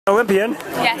Olympian?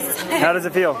 Yes. How does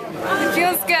it feel? It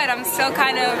feels good. I'm still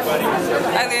kind of,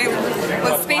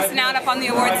 was spacing out up on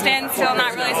the award stand, still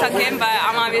not really sunk in, but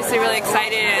I'm obviously really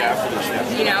excited,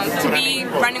 and, you know, to be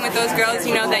running with those girls,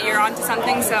 you know that you're onto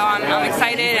something, so I'm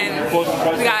excited,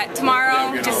 and we got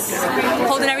tomorrow, just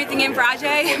holding everything in for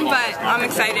Ajay, but I'm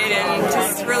excited and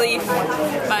just relief,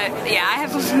 but yeah, I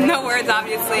have no words,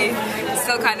 obviously,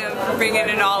 still kind of bringing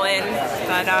it all in,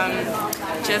 but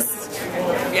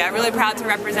yeah, really proud to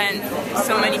represent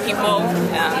so many people,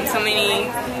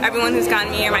 everyone who's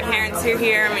gotten me here, my parents who are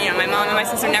here, you know, my mom and my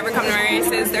sister never come to my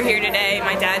races, they're here today,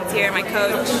 my dad's here, my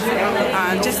coach,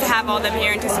 just to have all them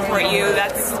here and to support you,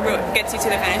 that's what gets you to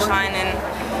the finish line, and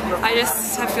I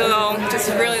feel just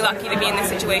really lucky to be in this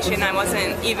situation. I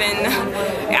wasn't even,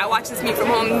 I watched this meet from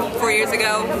home 4 years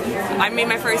ago. I made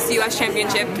my first U.S.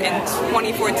 championship in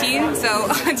 2014, so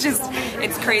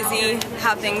it's crazy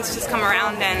how things just come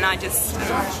around, and I'm just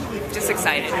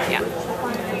excited, yeah.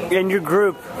 In your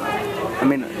group, I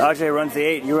mean, Ajay runs the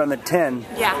 8, you run the 10.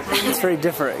 Yeah. It's very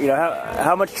different. You know,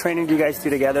 how much training do you guys do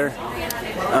together?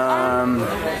 I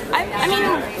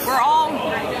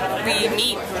mean, we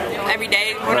meet every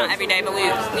day. Well, not every day, but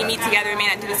we meet together. We may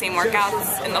not do the same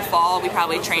workouts. In the fall, we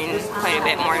probably train quite a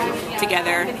bit more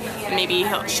together. Maybe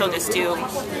she'll just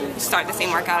start the same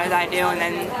workout as I do, and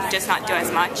then just not do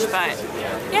as much. But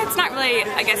yeah, it's not really,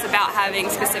 I guess, about having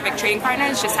specific training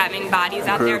partners. Just having bodies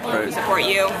out there, people who support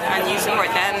you, and you support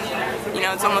them. You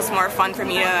know, it's almost more fun for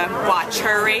me to watch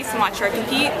her race and watch her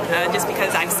compete, just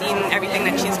because I've seen everything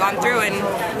that she's gone through, and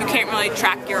you can't really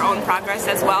track your own progress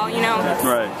as well, you know?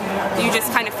 Right. You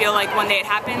just kind of feel like one day it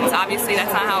happens. Obviously,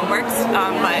 that's not how it works,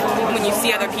 but when you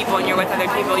see other people and you're with other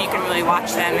people, you can really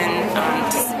watch them,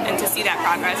 and to see that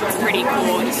progress, it's pretty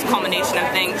cool, just a culmination of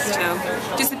things,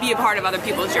 just to be a part of other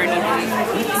people's journey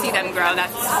and see them grow,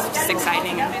 that's just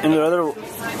exciting. And there other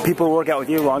people who work out with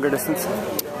you longer distance?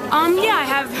 Yeah, I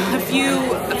have a few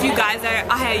guys that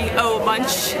I owe a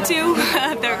bunch to.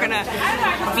 They're gonna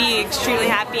be extremely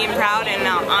happy and proud, and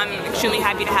I'm extremely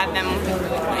happy to have them,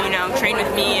 you know, train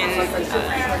with me. And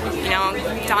you know,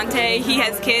 Dante, he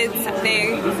has kids.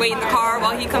 They wait in the car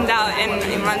while he comes out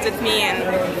and runs with me, and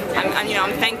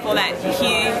I'm thankful that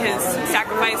he has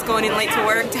sacrificed going in late to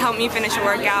work to help me finish a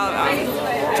workout.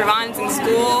 Javon's in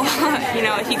school. You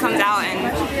know, he comes out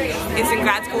and is in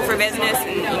grad school for business,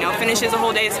 and you know, finishes a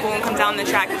whole day of school and comes down the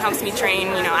track and helps me train.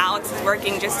 You know, Alex is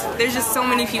working. There's just so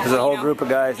many people. There's a whole group of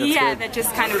guys. That's good. That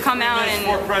just kind of come out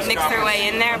and mix their way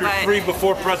in there. But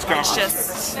it's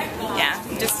just, yeah,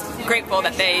 just grateful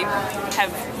that they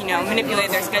have, you know,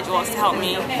 manipulated their schedules to help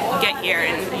me get here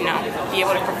and, you know, be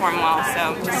able to perform well.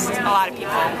 So just a lot of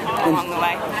people along the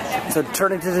way. So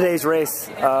turning to today's race,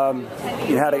 you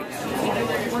know,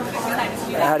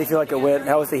 how do you feel like it went?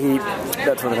 How was the heat?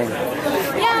 That sort of thing.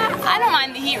 Yeah, I don't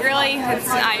mind the heat really.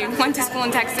 I went to school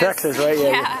in Texas. Texas, right?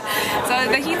 Yeah.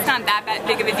 So the heat's not that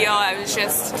big of a deal.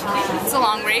 It's a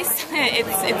long race.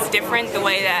 It's different the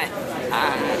way that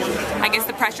I guess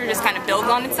the pressure just kind of builds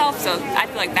on itself. So I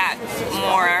feel like that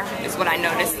more is what I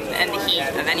noticed in the heat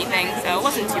of anything. So it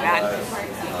wasn't too bad.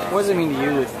 What does it mean to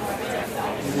you with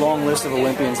long list of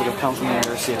Olympians that have come from the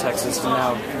University of Texas, and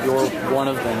now you're one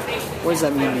of them? What does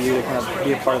that mean to you to kind of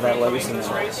be a part of that legacy?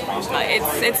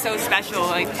 It's so special.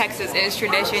 Like, Texas is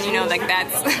tradition, you know, like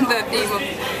that's the theme of,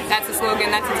 that's the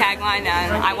slogan, that's the tagline.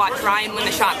 And I watched Ryan win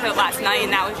the shot put last night,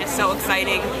 and that was just so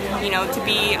exciting, you know,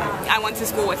 I went to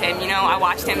school with him, you know, I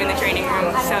watched him in the training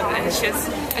room, so it's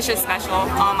just special.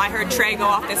 I heard Trey go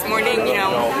off this morning, you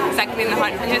know, second in the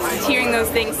hunt, just hearing those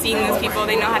things, seeing those people,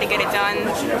 they know how to get it done.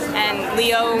 And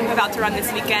Leo about to run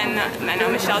this weekend. I know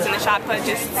Michelle's in the shot put,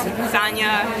 just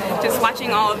Zanya, just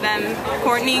watching all of them.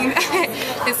 Courtney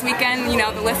this weekend, you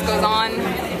know, the list goes on,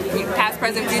 past,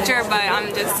 present, future, but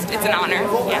it's an honor,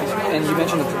 yeah. And you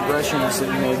mentioned the progressions that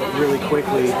you made really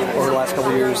quickly over the last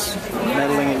couple of years,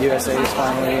 medaling at USA's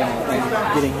finally,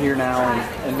 and getting here now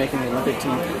and making the Olympic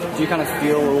team. Do you kind of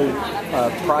feel a little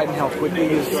pride in how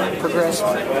quickly you've progressed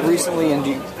recently, and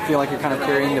do you feel like you're kind of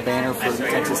carrying the banner for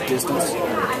Texas distance?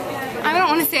 I don't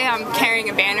want to say I'm carrying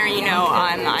a banner, you know,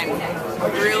 I'm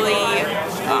really,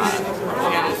 you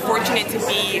know, fortunate to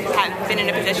have been in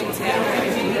a position to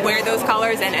wear those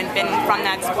colors and been from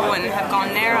that school and have gone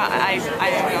there. I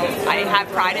have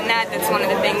pride in that. That's one of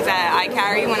the things that I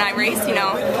carry when I race, you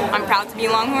know. I'm proud to be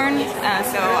Longhorn,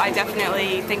 so I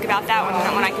definitely think about that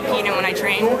when I compete and when I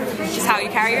train, just how you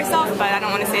carry yourself, but I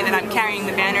don't want to say that I'm carrying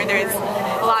the banner. There's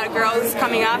a lot of girls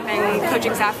coming up and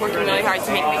coaching staff working really hard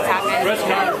to make things happen.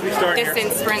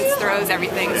 Distance, sprints, throws,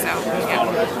 everything. So,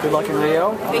 yeah. Good luck in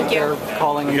Rio. Thank you. They're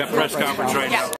calling. You got press conference right now.